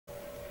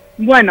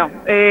Bueno,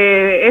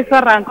 eso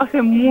arrancó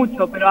hace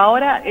mucho, pero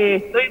ahora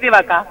estoy de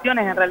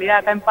vacaciones en realidad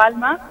acá en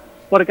Palma,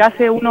 porque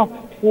hace unos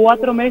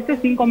 4 meses,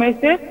 5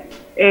 meses,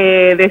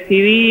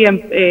 decidí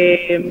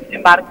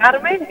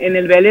embarcarme en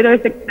el velero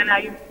ese que están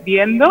ahí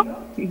viendo.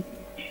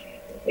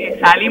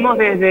 Salimos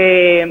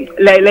desde...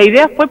 La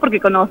idea fue porque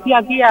conocí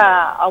aquí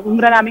a un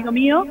gran amigo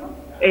mío,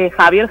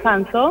 Javier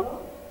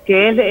Sansó,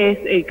 que él es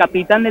el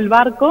capitán del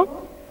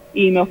barco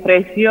y me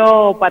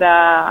ofreció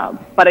para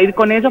ir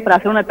con ellos para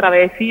hacer una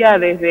travesía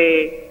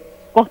desde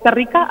Costa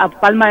Rica a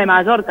Palma de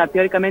Mallorca.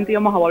 Teóricamente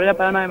íbamos a volver a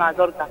Palma de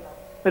Mallorca,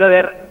 pero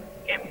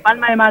en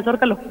Palma de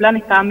Mallorca los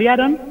planes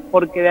cambiaron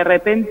porque de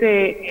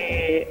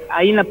repente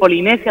ahí en la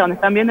Polinesia, donde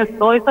están viendo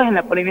todo eso es en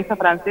la Polinesia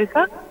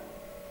francesa.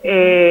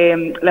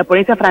 La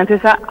Polinesia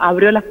francesa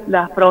abrió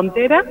las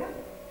fronteras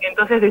y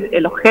entonces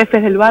los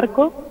jefes del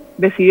barco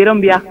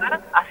decidieron viajar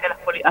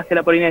hacia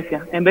la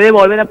Polinesia. En vez de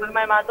volver a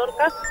Palma de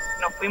Mallorca,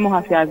 nos fuimos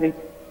hacia allí.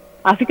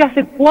 Así que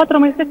hace 4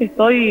 meses que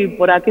estoy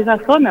por aquella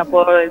zona,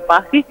 por el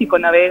Pacífico,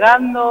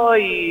 navegando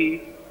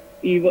y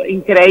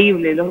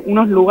increíble,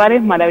 unos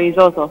lugares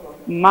maravillosos,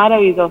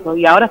 maravillosos.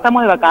 Y ahora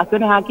estamos de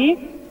vacaciones aquí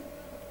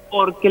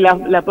porque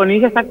la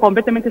Polinesia está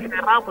completamente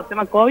cerrada por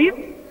tema COVID.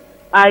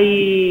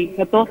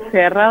 Está todo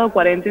cerrado,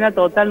 cuarentena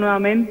total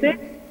nuevamente.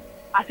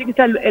 Así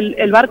que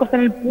el barco está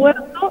en el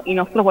puerto y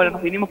nosotros, bueno,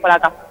 nos vinimos para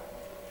acá.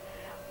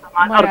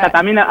 A Mallorca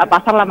también a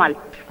pasarla mal.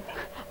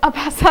 A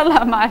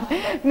pasarla mal.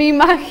 Me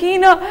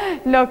imagino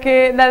lo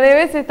que la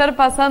debes estar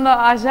pasando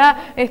allá.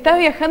 Estás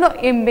viajando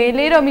en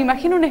velero, me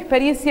imagino una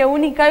experiencia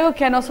única, algo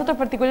que a nosotros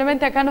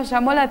particularmente acá nos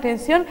llamó la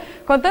atención.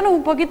 Contanos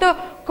un poquito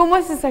cómo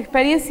es esa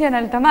experiencia en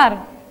alta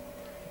mar.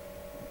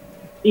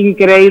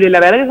 Increíble,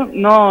 la verdad que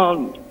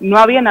no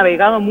había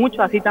navegado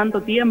mucho así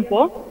tanto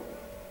tiempo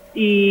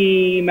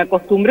y me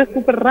acostumbré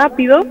súper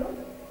rápido,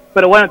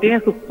 pero bueno,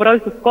 tiene sus pros y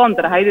sus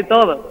contras, hay de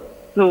todo.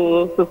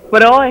 Sus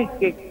pros es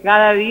que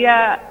cada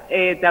día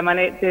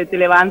te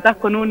levantas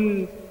con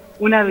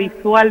una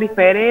visual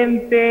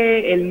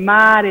diferente, el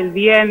mar, el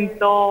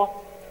viento,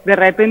 de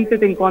repente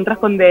te encuentras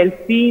con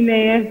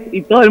delfines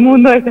y todo el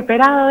mundo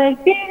desesperado,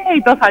 delfines,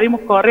 y todos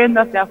salimos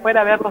corriendo hacia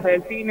afuera a ver los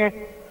delfines.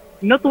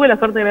 No tuve la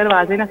suerte de ver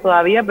ballenas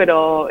todavía,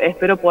 pero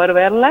espero poder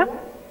verlas.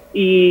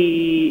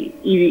 Y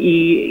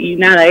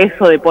nada,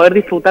 eso de poder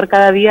disfrutar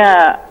cada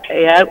día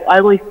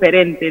algo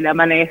diferente, el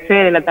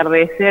amanecer, el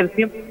atardecer,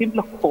 siempre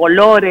los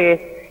colores,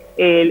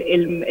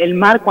 el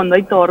mar cuando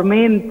hay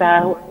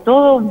tormenta,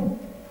 todo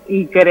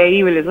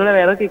increíble. Yo la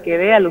verdad que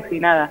quedé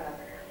alucinada.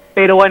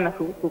 Pero bueno,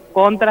 sus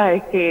contras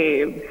es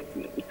que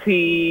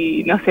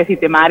no sé, si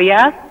te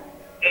mareas,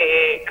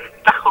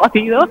 estás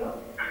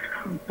jodido.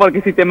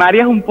 Porque si te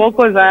mareas un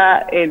poco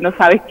ya no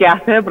sabes qué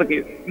hacer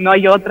porque no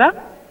hay otra.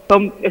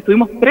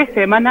 Estuvimos 3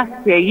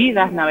 semanas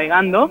seguidas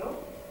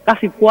navegando,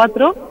 casi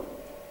 4.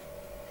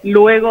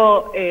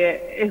 Luego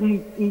es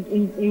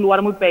un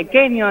lugar muy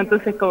pequeño,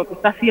 entonces como que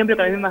estás siempre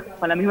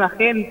con la misma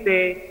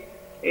gente.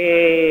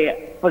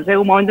 Pues llega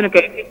un momento en el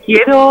que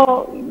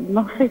quiero,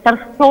 no sé,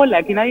 estar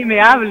sola, que nadie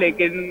me hable,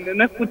 que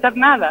no escuchar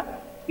nada.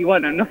 Y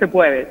bueno, no se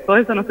puede, todo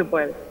eso no se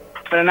puede.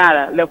 Pero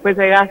nada, después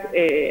llegas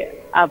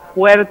a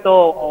puerto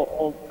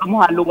o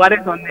vamos a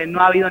lugares donde no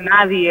ha habido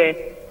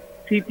nadie,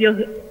 sitios,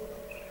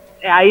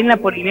 ahí en la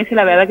Polinesia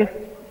la verdad que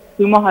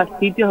fuimos a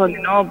sitios donde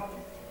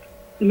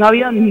no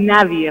había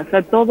nadie, o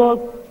sea,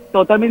 todo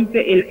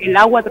totalmente, el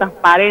agua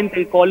transparente,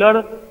 el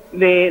color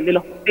de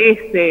los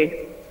peces,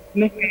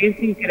 una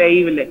experiencia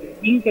increíble,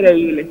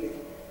 increíble.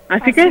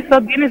 Así que eso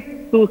tiene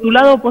su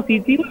lado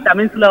positivo y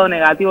también su lado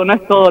negativo, no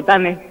es todo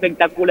tan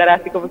espectacular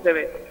así como se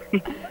ve.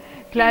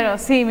 Claro,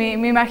 sí,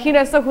 me imagino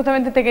eso,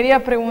 justamente te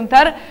quería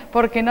preguntar,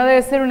 porque no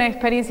debe ser una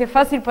experiencia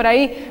fácil. Por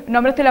ahí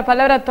nombraste la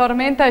palabra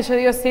tormenta, y yo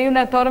digo, si hay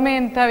una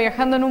tormenta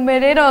viajando en un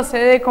velero, se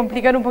debe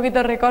complicar un poquito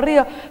el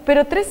recorrido.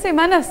 Pero 3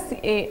 semanas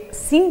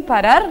sin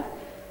parar.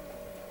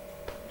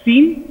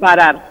 Sin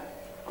parar,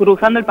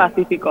 cruzando el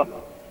Pacífico.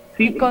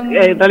 Sí,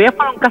 en realidad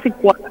fueron casi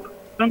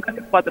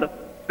 4,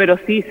 pero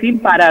sí, sin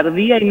parar,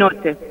 día y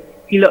noche.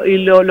 Y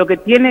lo que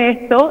tiene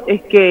esto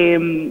es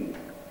que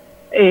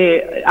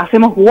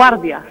hacemos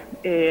guardias.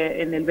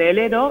 En el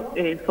velero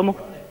somos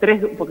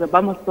 3, porque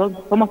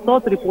somos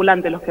todos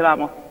tripulantes los que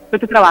vamos. Yo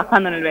estoy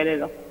trabajando en el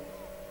velero.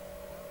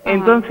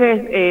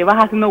 Entonces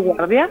vas haciendo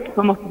guardias,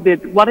 somos de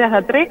guardias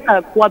de 3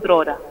 cada 4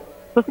 horas.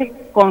 Entonces,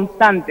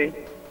 constante.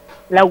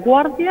 La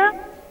guardia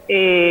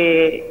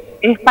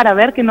es para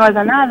ver que no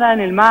haya nada en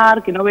el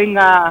mar, que no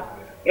venga,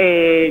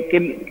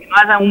 que no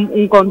haya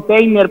un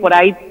container por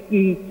ahí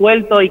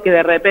suelto y que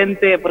de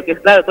repente, porque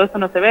claro, todo eso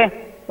no se ve.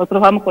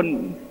 Nosotros vamos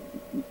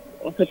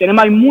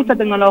hay mucha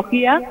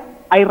tecnología,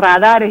 hay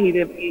radares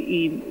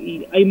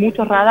y hay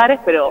muchos radares,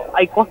 pero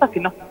hay cosas que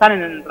no están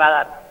en el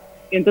radar.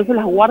 Entonces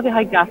las guardias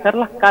hay que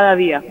hacerlas cada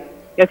día.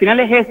 Y al final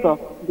es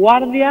eso,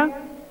 guardia,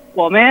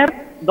 comer,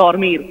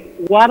 dormir,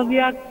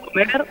 guardia,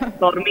 comer,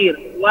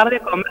 dormir, guardia,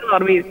 comer,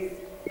 dormir.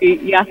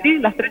 Y así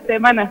las 3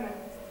 semanas.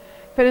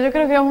 Pero yo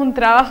creo que es un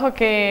trabajo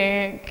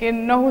que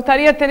nos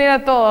gustaría tener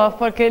a todos,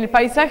 porque el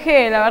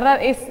paisaje, la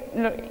verdad, es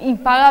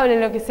impagable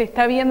lo que se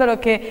está viendo, lo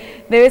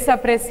que debes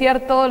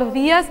apreciar todos los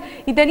días.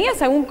 ¿Y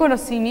tenías algún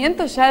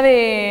conocimiento ya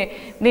de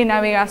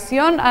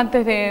navegación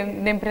antes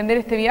de emprender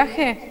este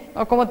viaje?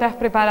 ¿O cómo te has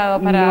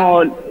preparado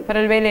para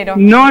el velero?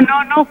 No,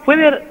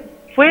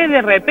 fue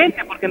de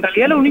repente, porque en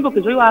realidad lo único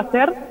que yo iba a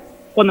hacer,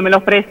 cuando me lo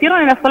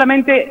ofrecieron, era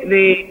solamente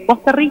de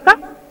Costa Rica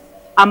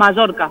a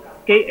Mallorca,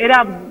 que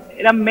eran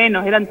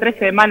menos, eran 3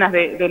 semanas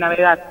de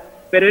navegar,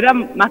 pero era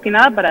más que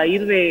nada para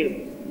ir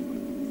de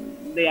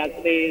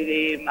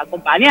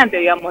acompañante,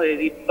 digamos,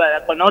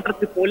 con otros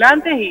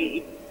tripulantes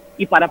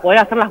y para poder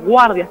hacer las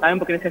guardias también,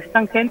 porque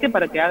necesitan gente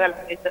para que hagan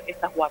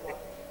estas guardias.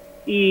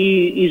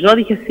 Y yo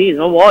dije, sí,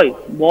 yo voy,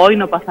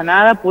 no pasa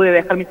nada, pude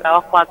dejar mi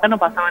trabajo acá, no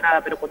pasaba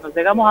nada, pero cuando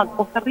llegamos a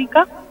Costa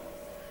Rica,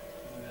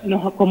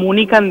 nos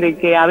comunican de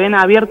que habían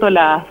abierto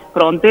las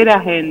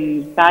fronteras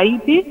en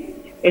Tahití,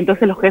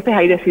 entonces los jefes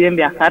ahí deciden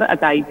viajar a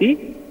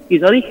Tahití, y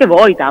yo dije,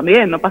 voy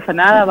también, no pasa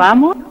nada,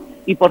 vamos,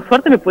 y por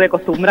suerte me pude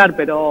acostumbrar,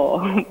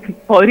 pero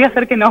podría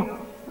ser que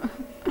no.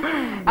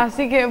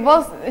 Así que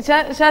vos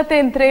ya te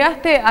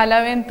entregaste a la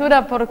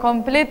aventura por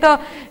completo,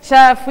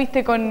 ya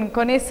fuiste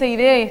con esa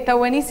idea y está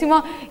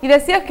buenísimo, y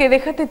decías que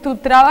dejaste tu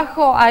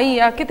trabajo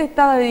ahí. ¿A qué te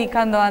estabas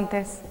dedicando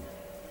antes?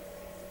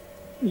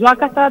 Yo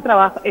acá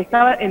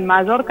estaba en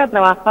Mallorca,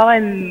 trabajaba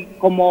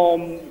como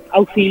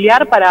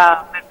auxiliar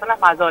para personas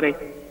mayores.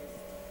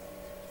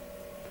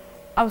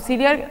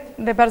 Auxiliar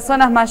de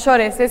personas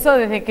mayores, eso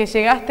desde que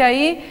llegaste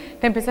ahí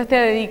te empezaste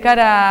a dedicar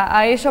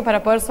a ello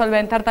para poder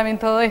solventar también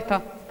todo esto,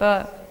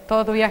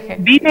 todo tu viaje.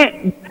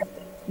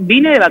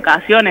 Vine de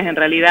vacaciones en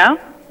realidad.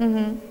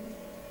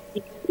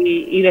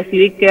 y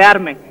decidí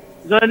quedarme.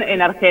 Yo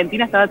en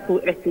Argentina estaba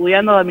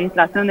estudiando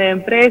administración de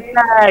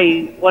empresa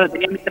y bueno,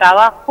 tenía mi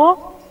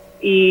trabajo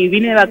y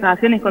vine de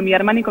vacaciones con mi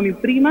hermana y con mi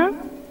prima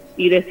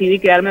y decidí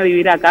quedarme a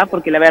vivir acá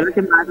porque la verdad es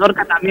que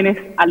Mallorca también es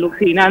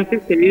alucinante,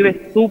 se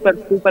vive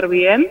súper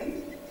bien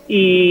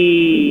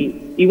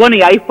y bueno,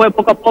 y ahí fue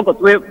poco a poco,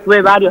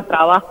 tuve varios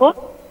trabajos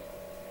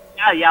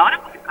y ahora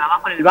porque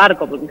trabajo en el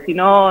barco, porque si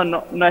no,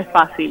 no es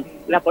fácil.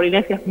 La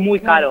Polinesia es muy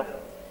caro,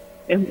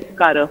 es muy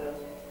caro.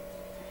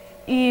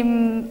 Y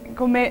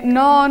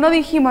no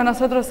dijimos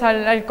nosotros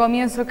al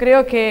comienzo,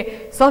 creo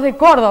que sos de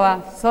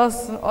Córdoba,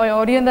 sos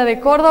oriunda de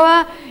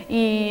Córdoba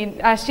y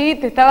allí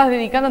te estabas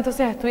dedicando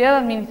entonces a estudiar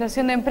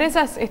administración de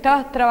empresas,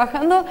 estabas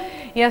trabajando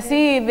y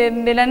así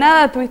de la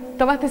nada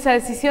tomaste esa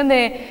decisión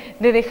de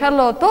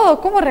dejarlo todo.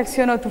 ¿Cómo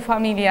reaccionó tu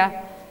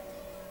familia?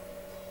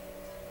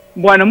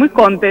 Bueno, muy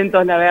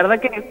contentos, la verdad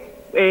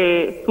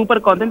que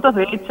súper contentos.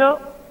 De hecho,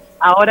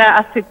 ahora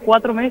hace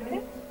 4 meses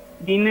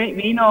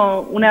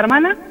vino una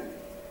hermana.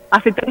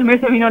 Hace 3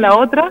 meses vino la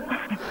otra.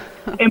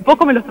 En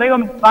poco me los traigo a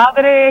mis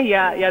padres y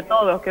a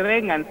todos, que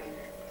vengan.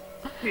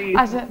 Sí,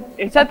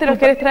 ya te los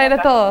querés traer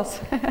a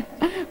todos.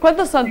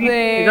 ¿Cuántos son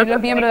los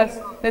miembros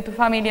de tu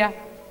familia?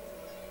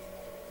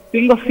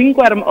 Tengo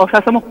 5 hermanos, o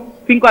sea, somos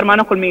 5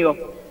 hermanos conmigo.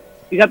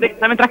 Y ya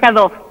me traje a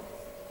 2.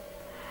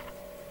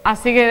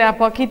 Así que de a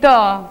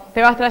poquito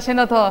te vas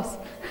trayendo a todos.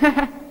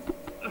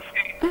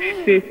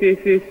 Sí.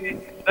 Estoy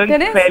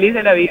feliz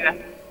de la vida.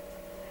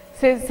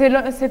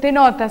 Se te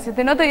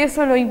nota y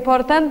eso es lo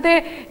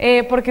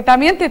importante, porque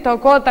también te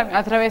tocó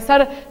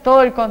atravesar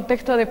todo el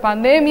contexto de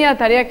pandemia,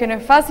 tarea que no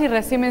es fácil.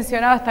 Recién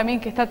mencionabas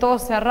también que está todo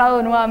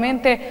cerrado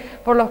nuevamente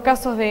por los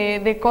casos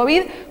de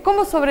COVID.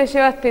 ¿Cómo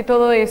sobrellevaste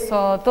todo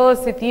eso, todo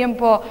ese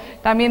tiempo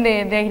también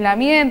de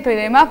aislamiento y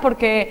demás?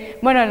 Porque,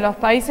 bueno, en los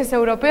países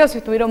europeos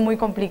estuvieron muy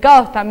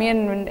complicados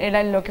también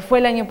en lo que fue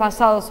el año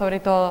pasado sobre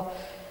todo.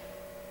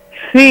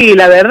 Sí,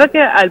 la verdad que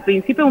al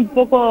principio un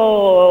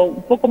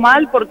poco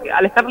mal, porque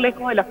al estar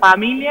lejos de la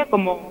familia,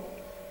 como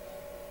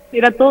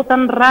era todo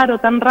tan raro,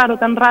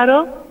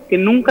 que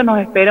nunca nos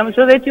esperamos.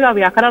 Yo de hecho iba a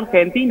viajar a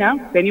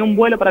Argentina, tenía un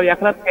vuelo para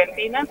viajar a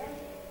Argentina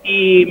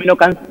y me lo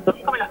canceló.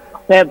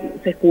 O sea,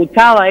 se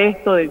escuchaba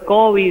esto del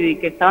COVID y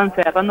que estaban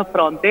cerrando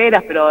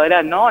fronteras, pero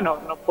era no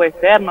puede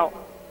ser,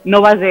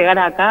 no va a llegar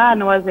acá,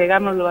 no va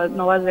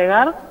a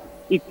llegar.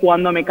 Y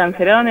cuando me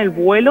cancelaron el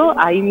vuelo,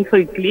 ahí me hizo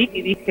el clic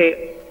y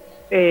dije,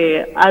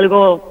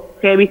 algo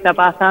heavy está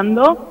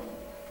pasando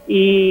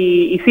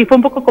y sí, fue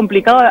un poco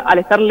complicado al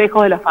estar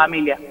lejos de la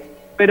familia,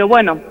 pero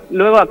bueno,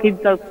 luego aquí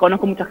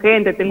conozco mucha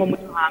gente, tengo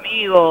muchos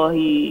amigos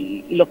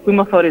y los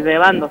fuimos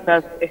sobrellevando, o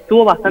sea,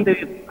 estuvo bastante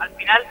bien, al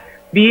final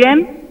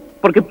bien,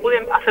 porque pude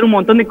hacer un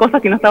montón de cosas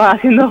que no estaba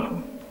haciendo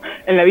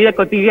en la vida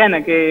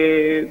cotidiana,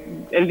 que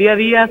el día a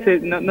día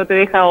no te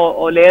deja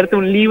o leerte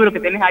un libro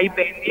que tenés ahí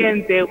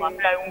pendiente o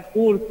hacer algún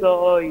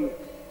curso y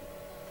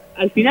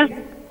al final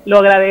lo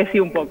agradecí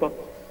un poco.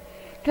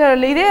 Claro,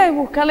 la idea es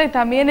buscarle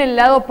también el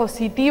lado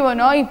positivo,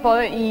 ¿no?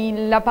 Y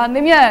la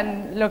pandemia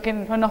lo que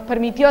nos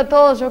permitió a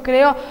todos, yo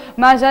creo,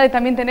 más allá de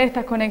también tener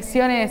estas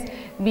conexiones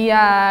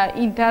vía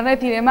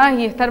internet y demás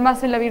y estar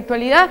más en la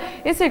virtualidad,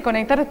 es el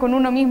conectar con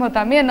uno mismo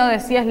también, ¿no?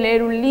 Decías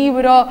leer un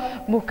libro,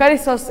 buscar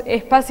esos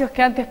espacios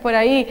que antes por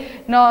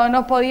ahí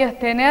no podías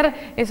tener,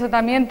 eso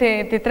también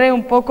te trae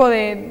un poco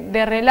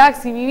de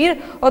relax y vivir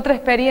otra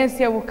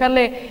experiencia,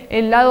 buscarle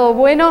el lado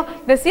bueno.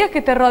 Decías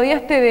que te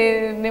rodeaste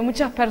de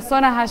muchas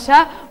personas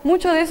allá,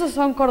 ¿muchos de esos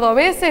son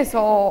cordobeses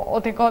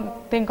o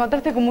te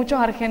encontraste con muchos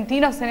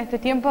argentinos en este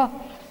tiempo?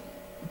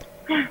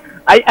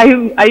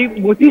 Hay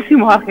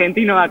muchísimos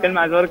argentinos acá en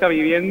Mallorca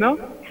viviendo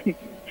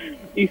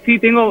y sí,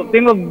 tengo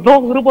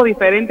dos grupos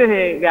diferentes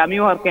de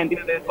amigos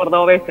argentinos, de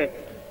cordobeses,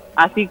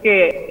 así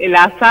que el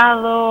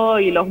asado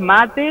y los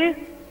mates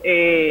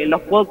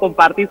los puedo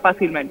compartir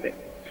fácilmente.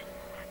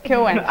 Qué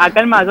bueno. Acá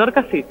en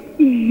Mallorca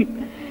sí.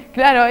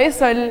 Claro,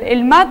 eso,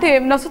 el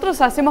mate, nosotros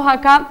hacemos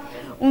acá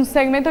un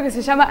segmento que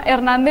se llama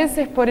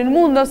Hernandenses por el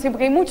Mundo, ¿sí?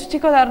 Porque hay muchos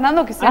chicos de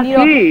Hernando que se han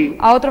ido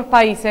a otros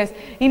países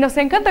y nos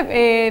encanta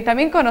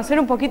también conocer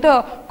un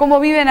poquito cómo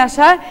viven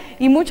allá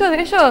y muchos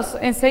de ellos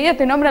enseguida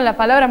te nombran la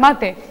palabra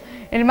mate.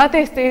 El mate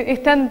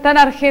es tan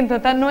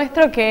argento, tan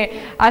nuestro que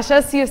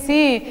allá sí o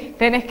sí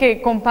tenés que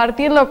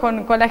compartirlo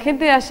con la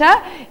gente de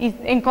allá y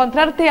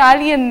encontrarte a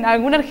alguien,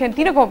 algún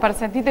argentino como para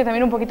sentirte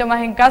también un poquito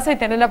más en casa y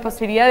tener la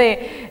posibilidad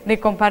de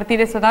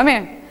compartir eso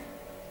también.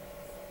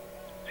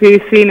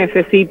 Sí,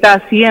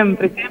 necesitas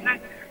siempre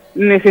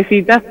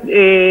necesitas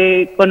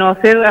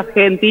conocer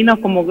argentinos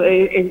como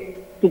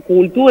tu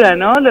cultura,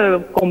 ¿no?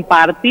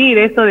 Compartir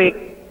eso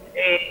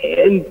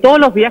en todos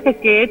los viajes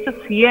que he hecho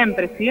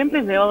siempre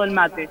he llevado el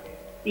mate.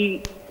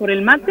 Y por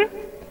el mate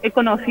he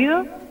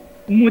conocido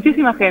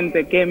muchísima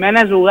gente que me han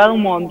ayudado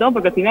un montón,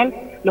 porque al final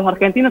los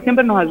argentinos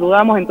siempre nos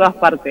ayudamos en todas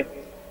partes.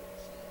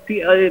 Sí,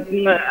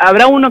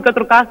 habrá uno que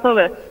otro caso,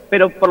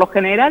 pero por lo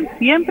general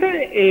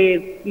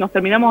siempre nos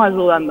terminamos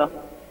ayudando.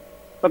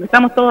 Porque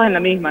estamos todos en la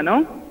misma,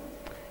 ¿no?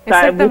 O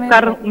sea,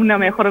 buscar una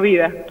mejor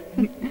vida.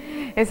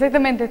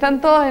 Exactamente, están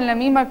todos en la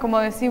misma, como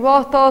decís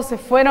vos, todos se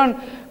fueron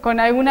con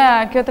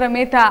alguna que otra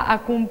meta a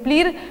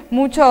cumplir,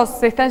 muchos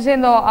se están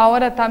yendo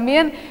ahora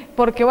también,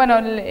 porque bueno,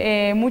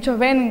 muchos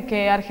ven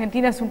que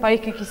Argentina es un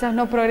país que quizás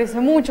no progrese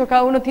mucho,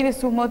 cada uno tiene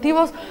sus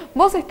motivos.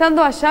 Vos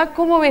estando allá,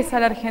 ¿cómo ves a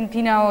la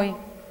Argentina hoy?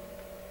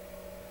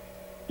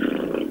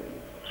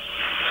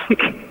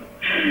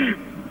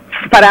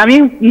 Para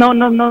mí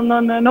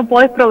no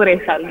podés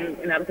progresar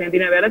en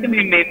Argentina. De verdad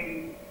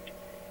que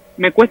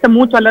me cuesta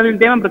mucho hablar del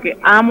tema porque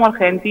amo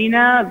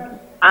Argentina,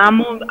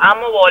 amo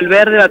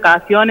volver de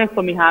vacaciones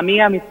con mis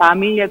amigas, mi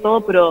familia,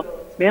 todo, pero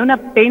me da una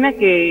pena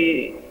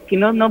que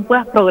no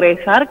puedas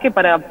progresar, que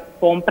para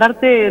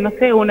comprarte, no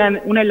sé, una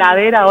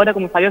heladera, ahora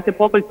como salió hace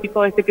poco el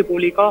chico este que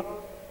publicó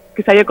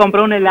que se había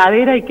comprado una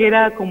heladera y que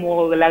era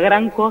como la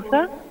gran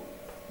cosa,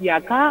 y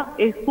acá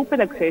es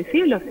súper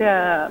accesible, o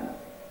sea,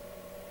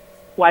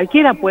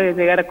 cualquiera puede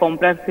llegar a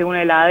comprarse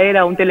una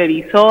heladera, un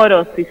televisor,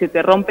 o si se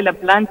te rompe la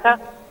plancha,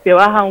 te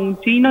vas a un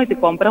chino y te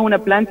compras una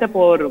plancha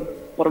por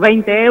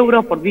 20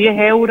 euros, por 10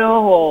 euros,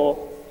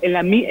 o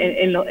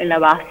en la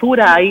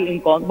basura.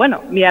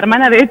 Bueno, mi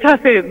hermana de hecho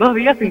hace 2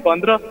 días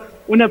encontró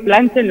una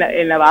plancha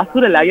en la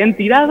basura, la habían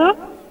tirado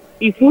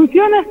y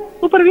funciona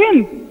súper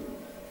bien.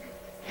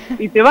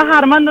 Y te vas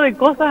armando de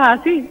cosas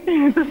así.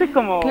 Entonces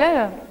como...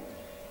 Claro.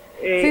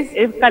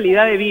 Es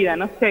calidad de vida,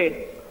 no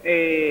sé.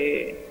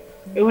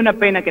 Es una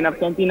pena que en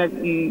Argentina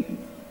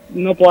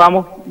no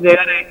podamos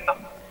llegar a esto.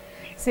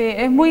 Sí,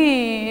 es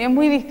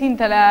muy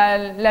distinta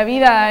la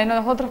vida en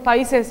los otros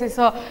países,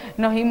 eso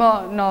nos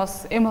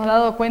hemos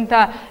dado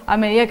cuenta a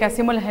medida que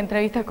hacemos las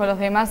entrevistas con los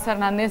demás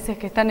hernandenses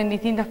que están en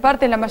distintas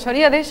partes. La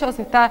mayoría de ellos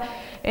está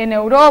en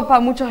Europa,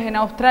 muchos en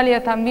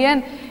Australia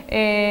también,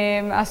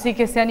 así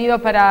que se han ido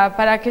para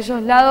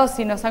aquellos lados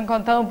y nos han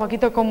contado un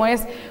poquito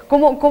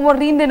cómo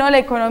rinde, ¿no?, la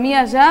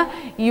economía allá,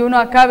 y uno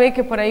acá ve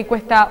que por ahí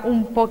cuesta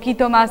un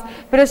poquito más.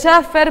 Pero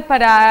ya, Fer,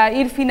 para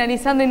ir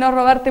finalizando y no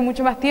robarte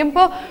mucho más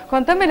tiempo,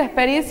 contame la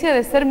experiencia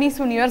de ser Miss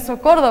Universo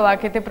Córdoba,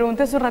 que te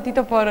pregunté hace un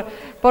ratito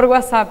por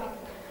WhatsApp.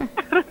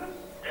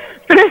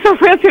 Pero eso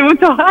fue hace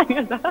muchos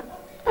años, ¿no?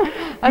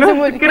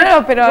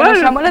 Claro, pero bueno,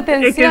 nos llamó la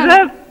atención. Es que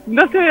ya,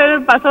 no sé,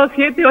 haber pasado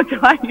 7, 8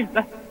 años,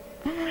 ¿no?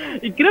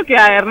 Y creo que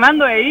a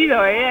Hernando he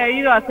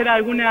ido a hacer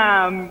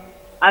alguna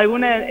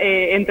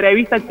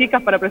entrevista a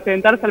chicas para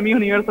presentarse al Miss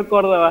Universo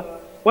Córdoba.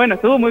 Bueno,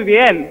 estuvo muy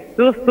bien,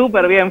 estuvo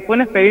súper bien, fue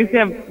una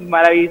experiencia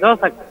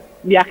maravillosa,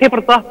 viajé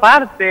por todas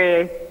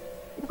partes,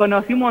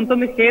 conocí un montón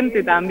de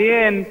gente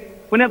también,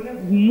 fue una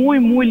muy,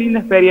 muy linda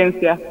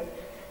experiencia.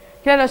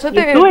 Claro,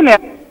 estuve en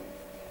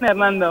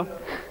Hernando.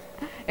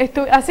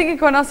 Así que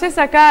conoces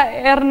acá a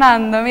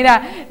Hernando.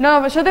 Mira,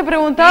 no, yo te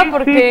preguntaba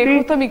porque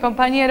justo mi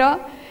compañero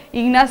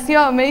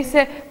Ignacio me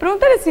dice,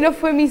 pregúntale si no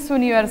fue Miss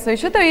Universo. Y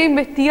yo te había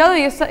investigado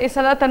y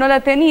esa data no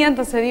la tenía,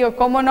 entonces digo,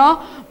 ¿cómo no?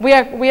 Voy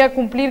a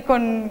cumplir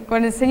con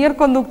el señor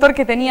conductor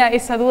que tenía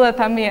esa duda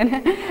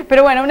también.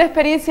 Pero bueno, una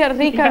experiencia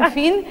rica, en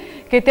fin,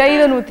 que te ha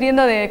ido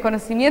nutriendo de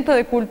conocimiento,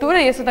 de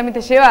cultura, y eso también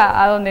te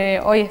lleva a donde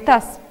hoy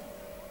estás.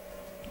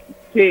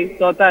 Sí,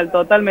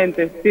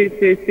 totalmente,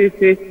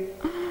 sí.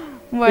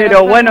 Bueno,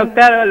 pero bueno,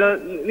 claro,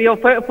 digo,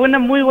 fue una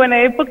muy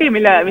buena época y me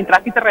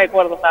trajiste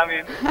recuerdos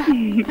también.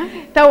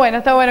 Está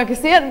bueno, que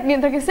sean,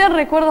 mientras que sean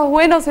recuerdos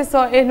buenos,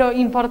 eso es lo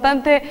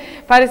importante,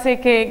 parece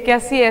que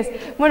así es.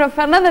 Bueno,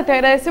 Fernanda, te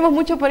agradecemos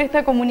mucho por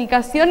esta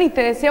comunicación y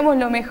te deseamos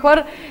lo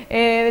mejor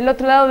del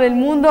otro lado del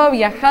mundo,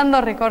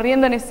 viajando,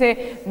 recorriendo en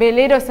ese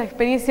velero, esa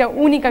experiencia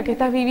única que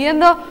estás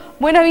viviendo.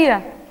 Buena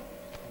vida.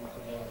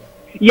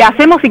 Y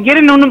hacemos, si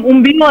quieren,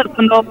 un vivo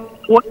cuando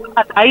vuelva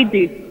a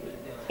Tahití.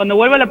 Cuando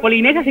vuelva a la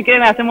Polinesia, si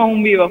quieren, hacemos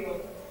un vivo.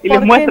 Y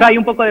les muestro ahí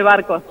un poco de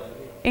barcos.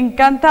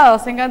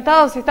 Encantados,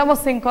 encantados,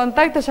 estamos en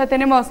contacto, ya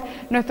tenemos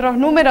nuestros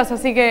números,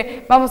 así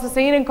que vamos a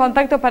seguir en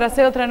contacto para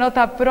hacer otra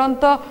nota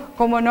pronto.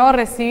 Como no,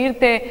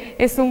 recibirte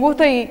es un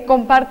gusto y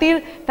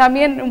compartir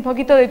también un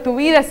poquito de tu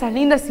vida, esas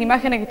lindas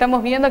imágenes que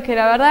estamos viendo, que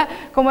la verdad,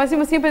 como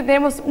decimos siempre,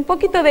 tenemos un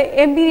poquito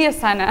de envidia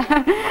sana.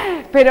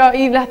 Pero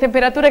y las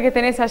temperaturas que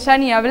tenés allá,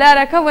 ni hablar.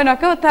 Acá, bueno,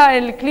 acá está,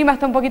 el clima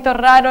está un poquito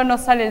raro, no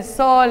sale el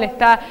sol,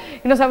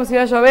 no sabemos si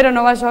va a llover o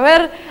no va a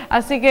llover,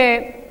 así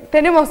que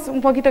tenemos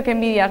un poquito que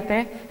envidiarte,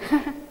 ¿eh?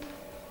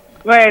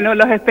 Bueno,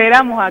 los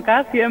esperamos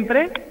acá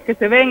siempre, que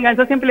se vengan.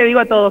 Yo siempre le digo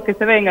a todos que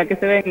se vengan, que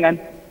se vengan.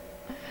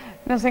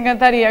 Nos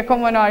encantaría,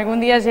 cómo no, algún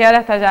día llegar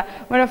hasta allá.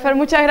 Bueno, Fer,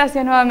 muchas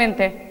gracias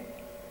nuevamente.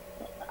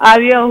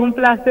 Adiós, un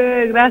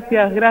placer,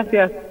 gracias,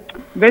 gracias.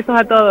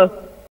 Besos a todos.